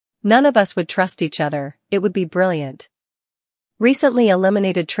None of us would trust each other, it would be brilliant. Recently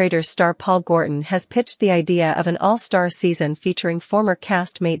eliminated Traitors star Paul Gorton has pitched the idea of an all-stars season featuring former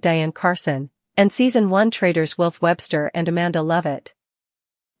castmate Diane and Season 1 Traitors Wilf Webster and Amanda Lovett.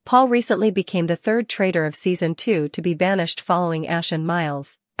 Paul recently became the third traitor of Season 2 to be banished following Ash and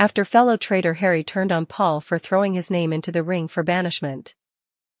Miles, after fellow traitor Harry turned on Paul for throwing his name into the ring for banishment.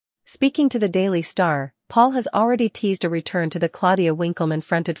 Speaking to the Daily Star, Paul has already teased a return to the Claudia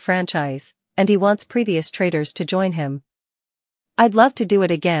Winkleman-fronted franchise, and he wants previous traitors to join him. "I'd love to do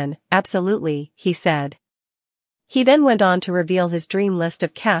it again, absolutely," he said. He then went on to reveal his dream list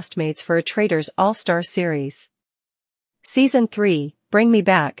of castmates for a Traitors All-Star series. Season 3, Bring Me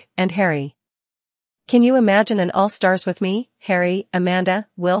Back, and Harry. Can you imagine an All-Stars with me, Harry, Amanda,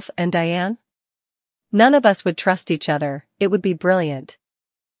 Wilf, and Diane? None of us would trust each other, it would be brilliant.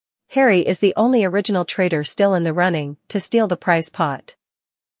 Harry is the only original traitor still in the running to steal the prize pot.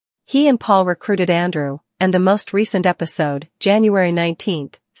 He and Paul recruited Andrew, and the most recent episode, January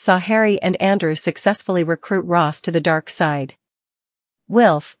 19th, saw Harry and Andrew successfully recruit Ross to the dark side.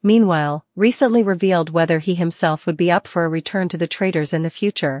 Wilf, meanwhile, recently revealed whether he himself would be up for a return to the Traitors in the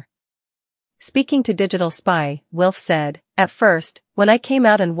future. Speaking to Digital Spy, Wilf said, "At first, when I came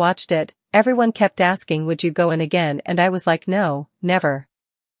out and watched it, everyone kept asking would you go in again, and I was like no, never.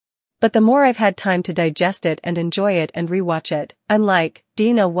 But the more I've had time to digest it and enjoy it and rewatch it, I'm like, do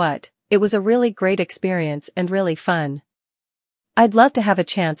you know what? It was a really great experience and really fun. I'd love to have a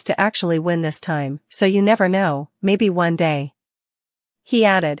chance to actually win this time, so you never know, maybe one day." He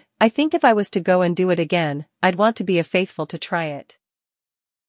added, "I think if I was to go and do it again, I'd want to be faithful to try it."